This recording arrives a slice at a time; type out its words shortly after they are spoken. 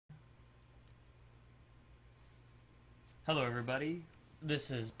Hello everybody,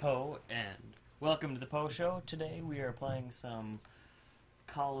 this is Poe, and welcome to the Poe Show. Today we are playing some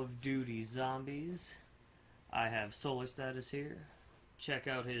Call of Duty Zombies. I have Solar Status here. Check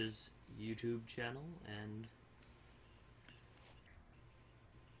out his YouTube channel, and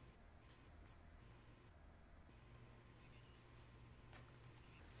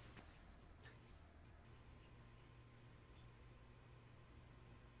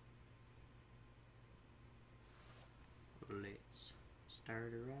let's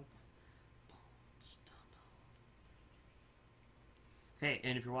start her up. Hey,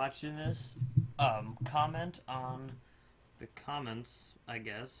 and if you're watching this, comment on the comments, I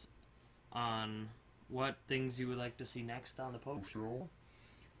guess, on what things you would like to see next on the Poe Show.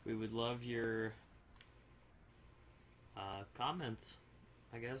 We would love your comments,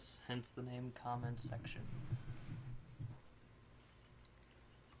 I guess, hence the name comment section.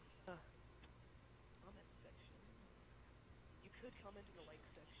 Comment section. You could comment in the like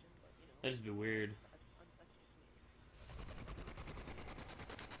section, but you know. That'd just be weird. That's just me.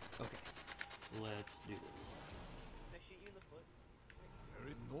 Okay, let's do this. Can I shoot you in the foot? There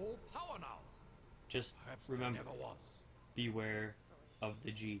is no power now. Just Perhaps there remember, never was. beware of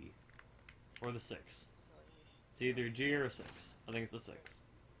the G. Or the 6. Oh, It's either G or a 6. I think it's a 6.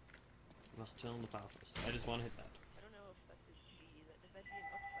 You must tell him the power fist. I just want to hit that. I don't know if that's a G. That'd be an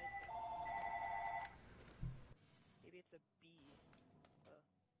upside down. Maybe it's a B.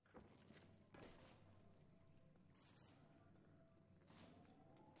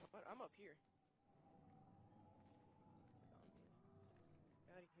 What? I'm up here.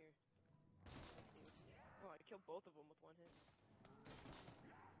 Get out of here. Oh, I killed both of them with one hit.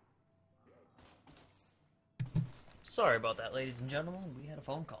 Sorry about that, ladies and gentlemen. We had a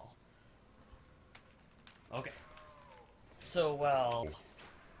phone call. Okay. So, well,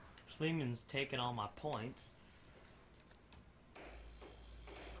 Schleeman's taking all my points. I'm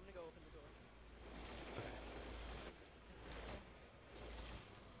gonna go open the door.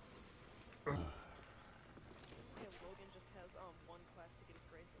 Yeah, Logan just has one class to get his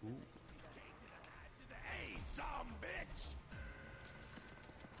grades. Ooh. Hey, some bitch!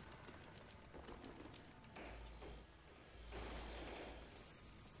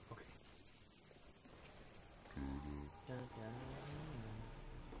 Okay. Dun, dun, dun.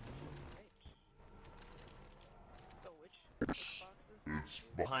 So which boxes? It's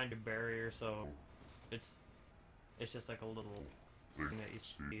Behind a barrier, so it's just like a little thing that you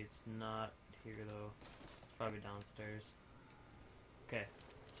see. It's not here though. It's probably downstairs. Okay,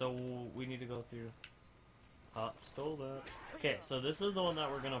 so we need to go through. Stole that. Okay, so this is the one that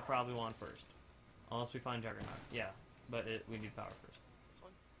we're gonna probably want first, unless we find Juggernaut. Yeah, but we need power first.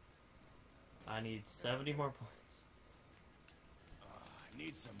 One. I need 70 more points. I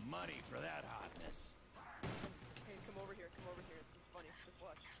need some money for that hotness. Hey, come over here. Come over here. This is funny. Just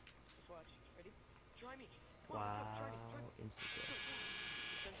watch. Just watch. Ready? Try me. Come on, Wow, try me. Try me. instant kill.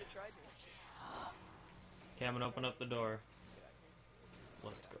 Since it tried me. Okay, I'm gonna open up the door. Get out of here.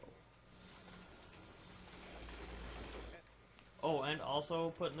 Let's go. Oh, and also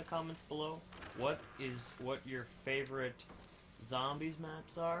put in the comments below what your favorite zombies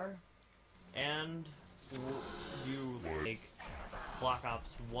maps are, and do you like Black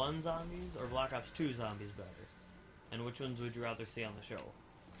Ops 1 zombies or Black Ops 2 zombies better, and which ones would you rather see on the show?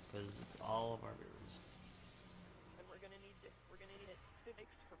 Because it's all of our viewers. And we're gonna need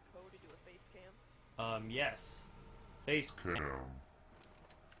physics for Poe to do a face cam. Yes, face cam. Cam.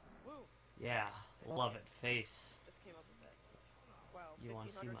 Woo! Yeah, love it. Face. Just came up with that. Wow. You wanna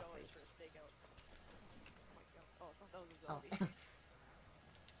see my $1,500 face. for a stakeout. Oh my god. Oh, I thought that was a Oh. zombie.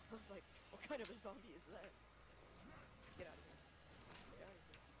 I was like, what kind of a zombie is that? Get out of here. Get out of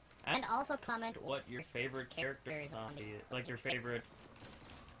here. And also comment what your favorite character zombie is, like your favorite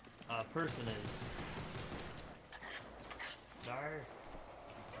person is. Dar.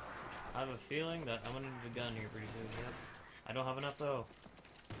 I have a feeling that I'm gonna need a gun here pretty soon. Yep. I don't have enough though.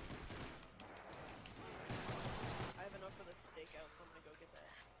 I have enough for the stakeout, so I'm gonna go get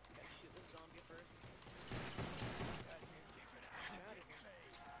that. Gotta shoot this zombie first. Get out of here. Get out of here.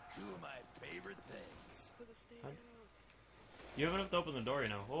 Two of my favorite things. For the stakeout. You have enough to open the door, you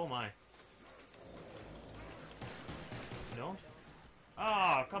know. Oh my. You don't?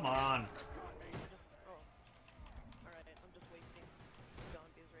 Oh, come on. Alright, I'm just wasting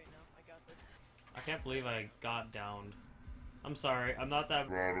zombies right now. I got this. I can't believe I got downed. I'm sorry. I'm not that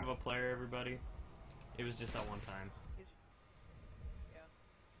bad of a player, everybody. It was just that one time. Yeah.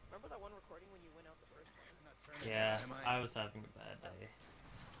 Remember that one recording when you went out the first time? Yeah, I was having a bad day.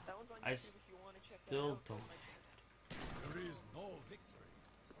 That one's on I YouTube if you want to check still that out. don't. There is no victory.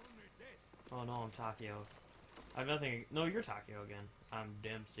 Only death. Oh no, I'm Takio. I have nothing. No, you're Takio again. I'm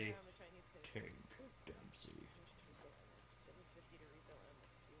Dempsey. Yeah, I'm a Chinese kid. Tank Dempsey. It was 50 to refill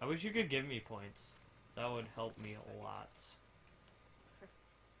ammo. I wish you could give me points. That would help me a lot.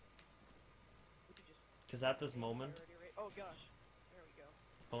 We could just Because at this take moment... priority rate. Oh gosh. There we go.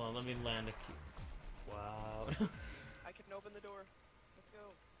 Hold on, let me land a key. Wow. I can open the door. Let's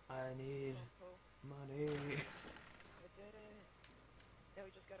go. I need Oh, money. I did it. Now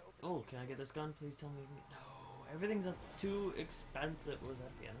we just gotta open Oh, can I get this gun? Please tell me I can get... No, everything's too expensive. Was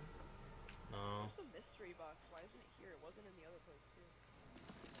that piano? No. Where's the mystery box? Why isn't it here? It wasn't in the other place too.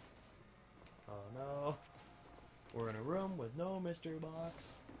 Oh no. We're in a room with no mystery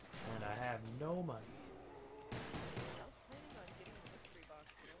box. And I have no money. I was planning on getting a mystery box,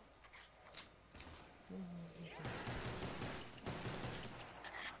 you know?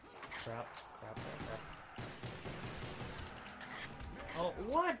 Crap, crap, crap, crap. Oh,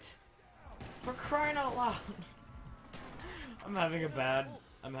 what? For crying out loud! I'm having a bad round.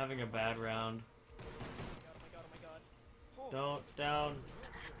 Oh my god, oh my god, oh my god. Don't down.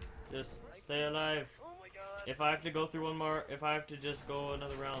 Just stay alive. Oh my god. If I have to go through one more, if I have to just go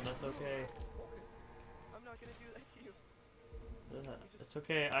another round, that's okay. I'm not gonna do that to you. It's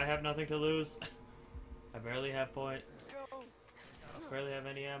okay. I have nothing to lose. I barely have points. Go. I barely have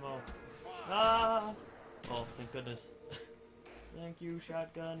any ammo. Ah! Oh, thank goodness. Thank you,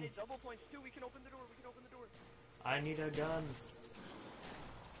 shotgun. Hey, double points too. We can open the door. We can open the door. I need a gun.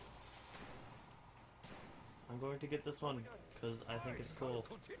 I'm going to get this one because I think it's cool.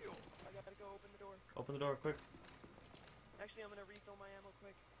 I gotta go open the door. Open the door quick. Actually, I'm gonna refill my ammo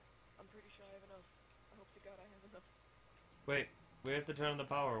quick. I'm pretty sure I have enough. I hope to God I have enough. Wait, we have to turn on the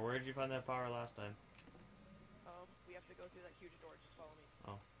power. Where did you find that power last time? We have to go through that huge door. Just follow me.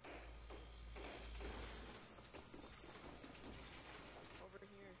 Oh. Over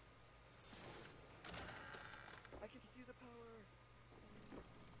here. I can see the power.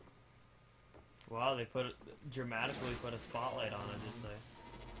 Wow, they dramatically put a spotlight on it, didn't they?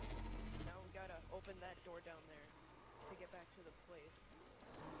 Now we gotta open that door down there to get back to the place.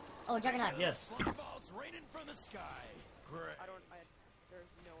 Oh, Juggernaut. Yes. Fireballs raining from the sky. Great.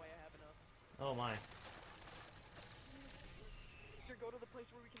 There's no way I have enough. Oh my. Here, go to the place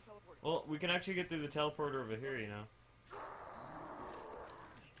where we can teleport. Well, we can actually get through the teleporter over here, you know.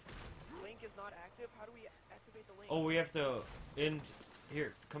 Link is not active. How do we activate the link? Oh, we have to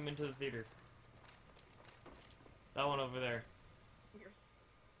here, come into the theater. That one over there.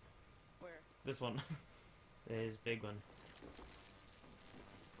 Where? This one. This big one.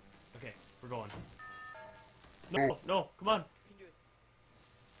 Okay, we're going. No, no, come on. You can do it.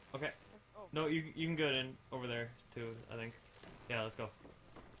 Okay. Oh. No, you can go in over there too, I think. Yeah, let's go.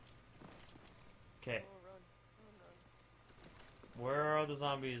 Okay. Oh, run. Run, run. Where are the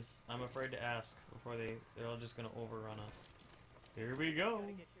zombies? I'm afraid to ask before they're all just gonna overrun us. Here we go.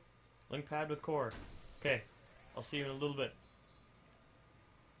 Gotta get here. Link pad with core. Okay. I'll see you in a little bit.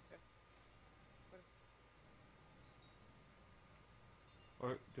 Or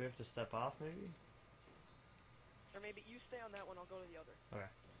do we have to step off maybe? Or maybe you stay on that one, I'll go to the other. Okay.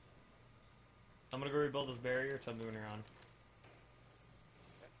 I'm gonna go rebuild this barrier, tell me when you're on.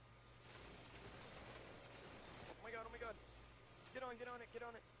 Oh my god, oh my god. Get on it, get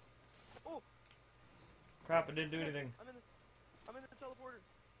on it. Oh! Crap, I didn't do anything. I'm in the teleporter.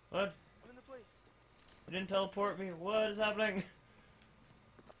 What? I'm in the place. It didn't teleport me. What is happening?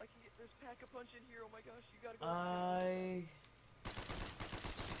 I can get, there's pack-a-punch in here, oh my gosh, you gotta go.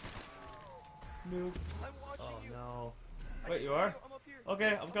 Nope. I'm watching Oh you. no. I Wait, can you see are? I'm up here.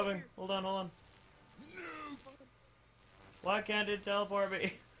 Okay, I'm up coming. here. Hold on, hold on. Noob. Why can't it teleport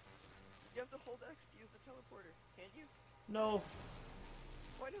me? You have to hold X to use the teleporter. Can't you? No.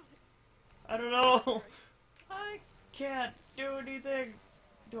 Why not? I don't know. I can't do anything.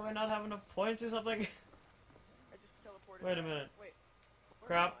 Do I not have enough points or something? I just teleported. Wait a out. minute. Wait. Where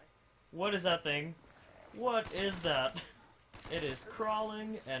Crap. am I? What is that thing? What is that? It is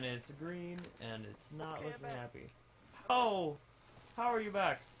crawling and it's green and it's not Okay, I'm looking back. happy. Oh! How are you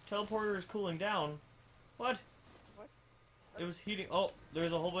back? Teleporter is cooling down. What? What? It was heating. Oh,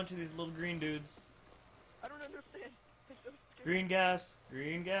 there's a whole bunch of these little green dudes. I don't understand. I'm so scared. Green gas.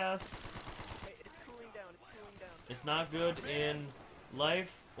 Green gas. Hey, it's cooling down. It's cooling down. It's not good in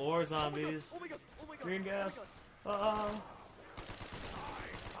life or zombies. Oh my god. Oh my god. Green Oh my gas. god.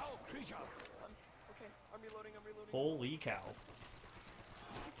 Foul creature. Okay, I'm reloading. Holy cow. Oh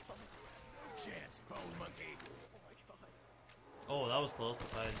my god. Chance, bone monkey. Oh my god. Oh, that was close.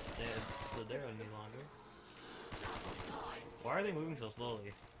 If I had stood there any longer. Why are they moving so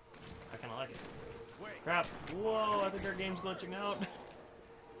slowly? I kind of like it. Wait. Crap. Whoa, I think our game's glitching out.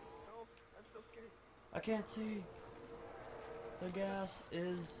 No, I'm so scared. I can't see. The gas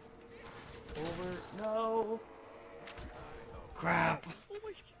is over. No. Crap. Oh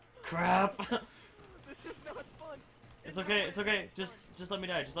my Crap. This is not fun. It's okay. It's okay. Just let me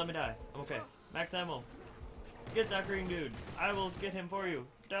die. Just let me die. I'm okay. Max ammo. Get that green dude. I will get him for you.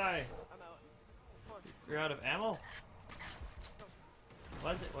 Die. I'm out. Come on. You're out of ammo?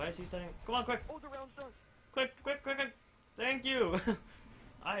 Why is it? Why is he standing? Come on, quick. Oh, the round's done. Quick, quick, quick, quick. Thank you.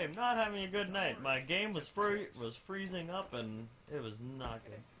 I am not having a good night. My game was freezing up and it was not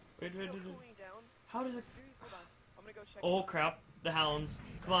good. Wait, wait, wait, wait. Cooling down. How does it? Hold on. I'm gonna go check. Oh crap! The hounds!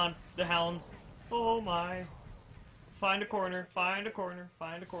 Come on, the hounds! Oh my! Find a corner! Find a corner!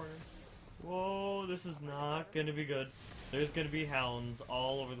 Find a corner! Whoa! This is not gonna be good. There's gonna be hounds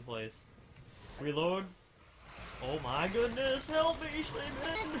all over the place. Reload! Oh my goodness! Help me,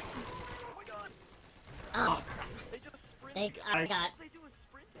 Schleeman! Oh my god. Oh crap! They just sprint. I got. All they do is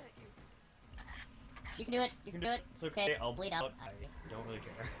sprint at you. You can do it. You can do it. It's okay. I'll bleed out. I don't really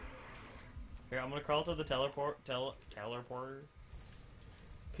care. Here, I'm gonna crawl to the teleporter.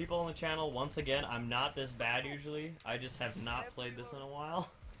 People on the channel, once again, I'm not this bad usually. I just have not played this in a while.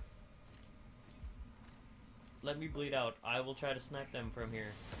 Let me bleed out. I will try to snipe them from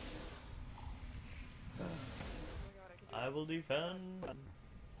here. Oh my god, I can do I will defend. Oh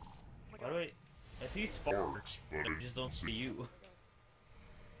my Why god. do I see sparks, but I just don't see you.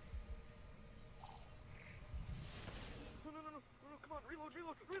 No, come on, reload,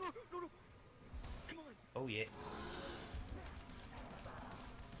 no. Come on. Oh yeah.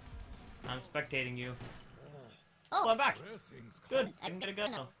 I'm spectating you. Oh, Oh, I'm back. Good. I can get a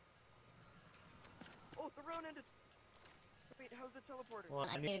gun now. Oh, the round ended. Wait, how's the teleporter? Well,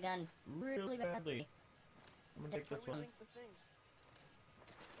 I I need need a gun. really badly. I'm gonna take How this do we one. link the thing?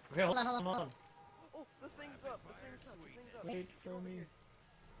 Okay, hold Hold on, on, hold hold on. Oh, the thing's up, the thing's up, the thing's up. Wait Go for over me. here.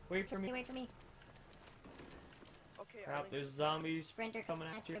 Wait for me. Wait for me. Okay, Crap, linked there's zombies Sprinter coming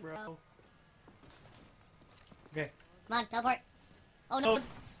at you, bro. Okay, Come on, teleport. Oh no. Oh.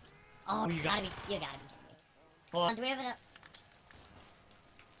 Oh, Oh, you you got gotta be kidding me. hold on. Do we have enough?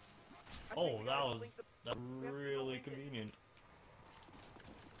 I think Oh, we that gotta was link the- that we have to really link it. convenient.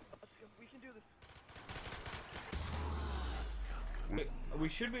 Let's go. We can do this. Wait, we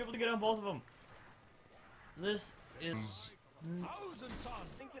should be able to get on both of them. This is. Link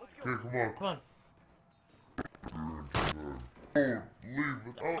it, let's go. Okay, come on. Come on. Leave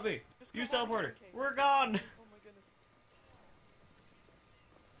without Bobby, Just use go on, teleporter. okay. We're gone. Oh my goodness.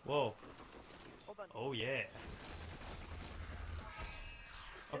 Whoa. Hold on. Oh yeah.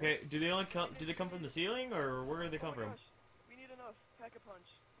 Okay, do they only come? Do they come from the ceiling, or where do they come Oh my from? gosh. We need enough. Pack a punch.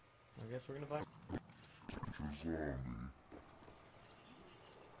 I guess we're gonna find. a zombie.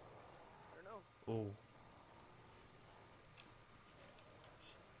 I don't know. Oh.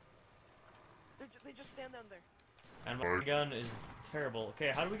 They just stand down there. And my gun is terrible.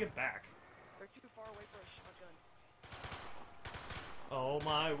 Okay, how do we get back? They're too far away for a shotgun. Oh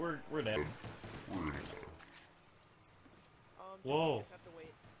my, we're dead. We're gonna die. Whoa. You just have to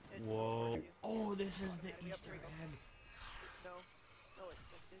wait. It Whoa. teleports you. Oh, this is the And we have to Easter wait. egg. No, it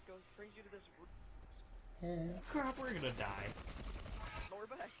goes brings you to this. Oh crap, we're gonna die. But we're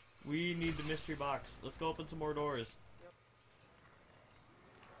back. We need the mystery box. Let's go open some more doors.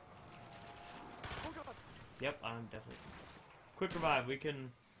 Oh god. Yep, I'm definitely. Quick revive. We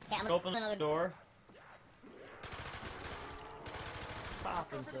can Okay, I'm gonna open another the door.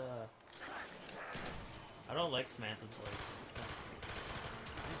 Pop into. I don't like Samantha's voice. It's kind of...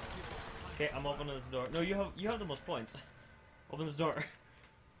 Okay, I'm opening this door. No, you have the most points. Open this door.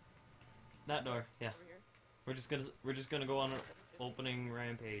 That door. Yeah. Over here. We're just gonna go on an opening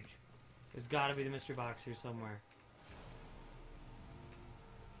rampage. There's gotta be the mystery box here somewhere.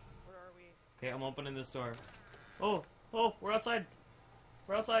 Where are we? Okay, I'm opening this door. Oh, we're outside.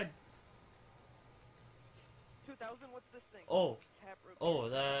 We're outside. 2000. What's this thing? Oh, Tap root. oh,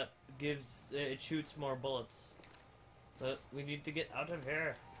 that it shoots more bullets. But we need to get out of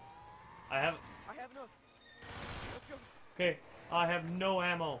here. I have enough. Let's go. Okay, I have no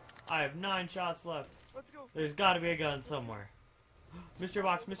ammo. I have 9 shots left. Let's go. There's gotta be a gun somewhere. Mystery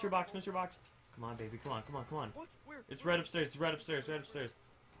box, mystery box, mystery box. Come on, baby, come on, come on, come on. What? Where? It's Where? right upstairs, it's right upstairs, right upstairs.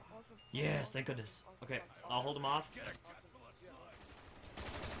 Awesome. Yes, Awesome. thank goodness. Awesome. Okay, Awesome. I'll hold him off. Awesome. Yeah. Come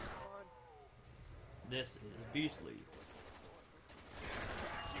on. This is beastly.